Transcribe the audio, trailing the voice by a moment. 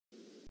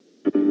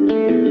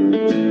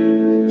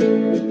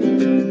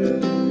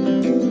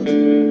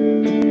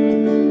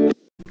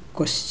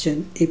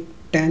question, if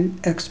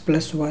 10x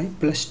plus y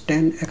plus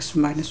 10x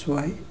minus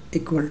y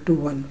equal to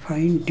 1,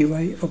 find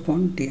dy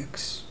upon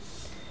dx.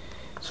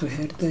 So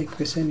here the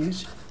equation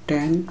is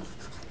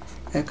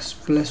 10x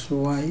plus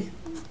y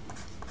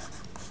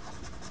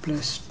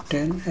plus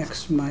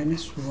 10x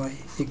minus y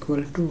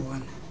equal to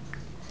 1.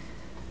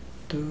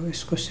 तो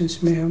इस question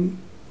में हम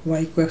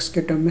y को x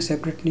के term में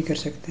separate नहीं कर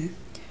सकते हैं,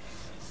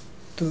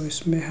 तो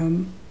इसमें हम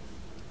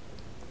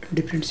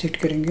डिफ्रेंशिएट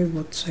करेंगे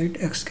बोथ साइड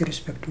x के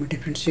रिस्पेक्ट में,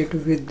 differentiate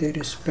with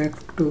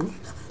respect to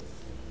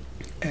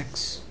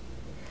x.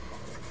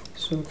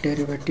 So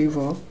derivative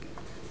of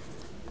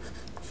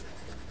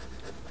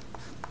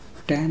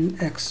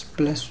 10x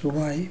plus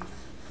y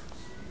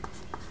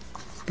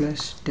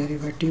plus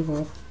derivative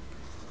of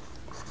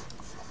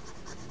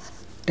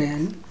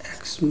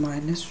 10x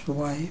minus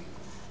y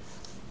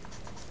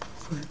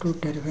equal to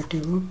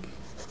derivative of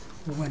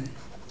 1.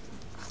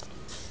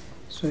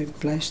 So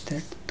implies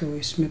that, तो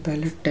इसमें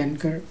पहले 10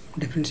 का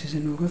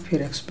डिफ्रेंशिएशन होगा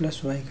फिर x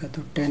प्लस वाई का,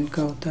 तो 10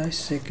 का होता है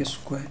सेक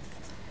स्क्वायर,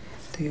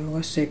 तो ये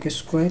होगा sec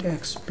square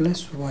x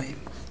plus Y,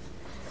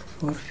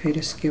 और फिर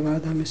इसके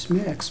बाद हम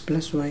इसमें x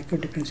प्लस वाई का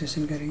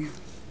डिफ्रेंशिएशन करेंगे,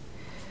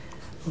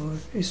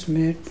 और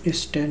इसमें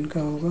इस 10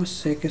 का होगा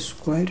sec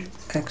square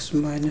x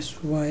minus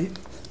Y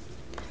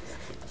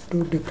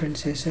to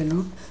differentiation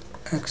of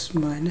x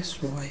minus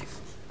Y,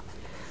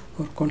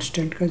 और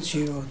कांस्टेंट का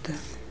 0 होता है.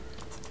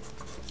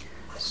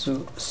 सो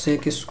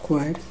sec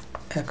square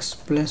x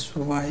plus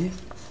Y,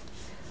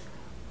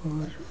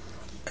 और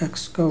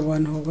x का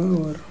 1 होगा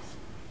और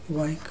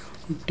y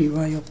का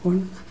dy upon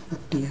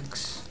dx,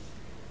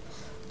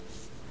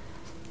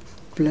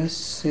 plus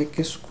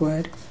sec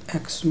square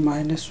x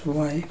minus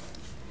Y,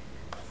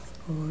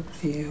 और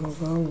ये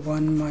होगा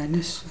 1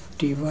 minus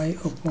dy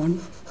upon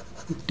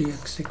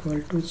dx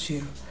equal to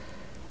 0.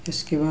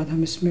 इसके बाद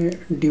हम इसमें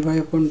dy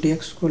अपॉन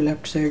dx को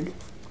लेफ़्ट साइड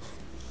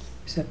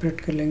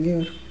सेपरेट कर लेंगे,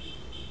 और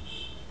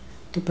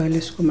तो पहले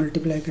इसको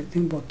मल्टीप्लाई करते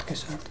हैं बोथ के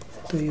साथ,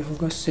 तो ये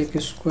होगा sec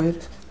square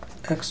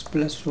x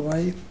plus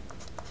Y,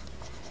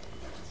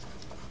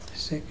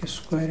 sec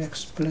square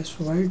x plus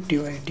Y dy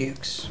dx,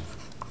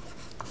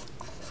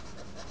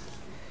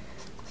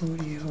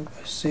 और ये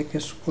होगा sec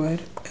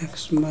square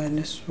x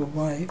minus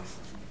Y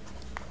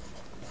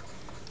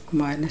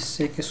minus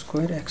sec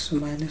square x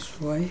minus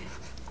Y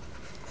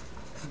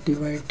dy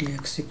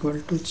dx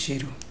equal to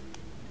 0.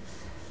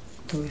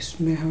 तो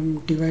इसमें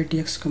हम dy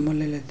dx कॉमन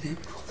ले लेते हैं,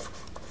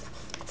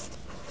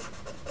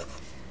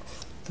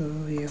 तो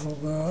ये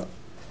होगा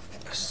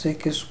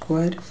sec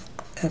square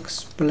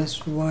x plus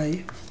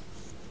Y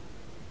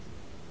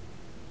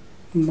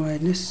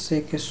minus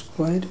sec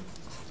square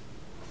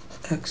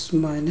x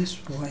minus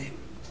Y,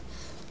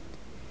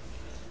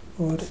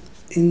 और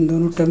इन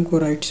दोनों टर्म को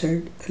राइट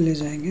साइड ले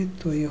जाएंगे,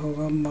 तो ये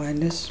होगा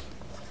minus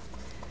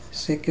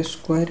sec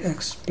square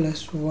x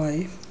plus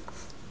Y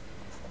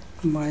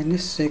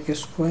minus sec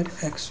square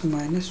x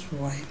minus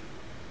Y.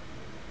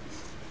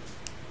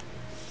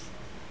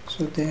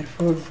 So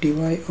therefore dy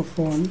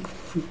upon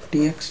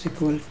dx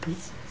equal to,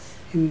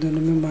 इन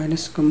दोनों में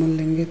माइनस कॉमन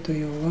लेंगे तो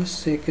ये होगा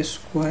sec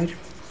square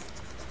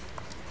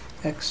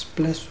x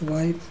plus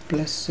Y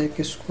plus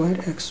sec square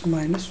x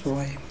minus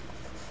Y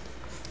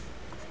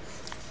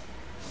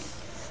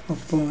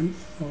upon,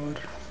 और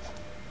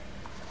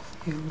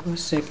ये होगा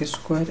sec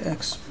square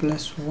x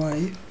plus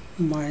Y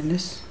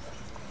minus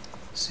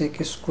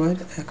sec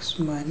square x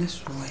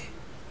minus Y,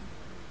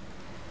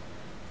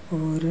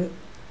 और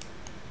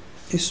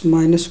इस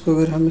माइनस को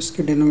अगर हम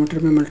इसके डिनोमिनेटर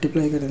में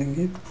मल्टीप्लाई कर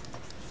देंगे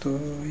तो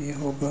ये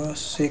होगा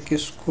sec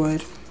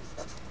square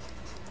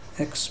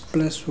x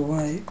plus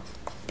Y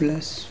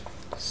plus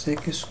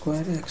sec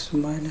square x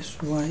minus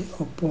Y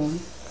upon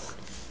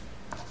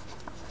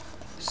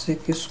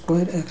sec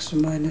square x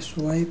minus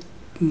Y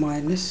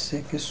minus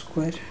sec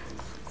square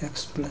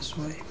x plus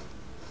Y.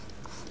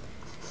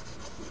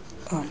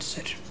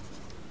 Answer.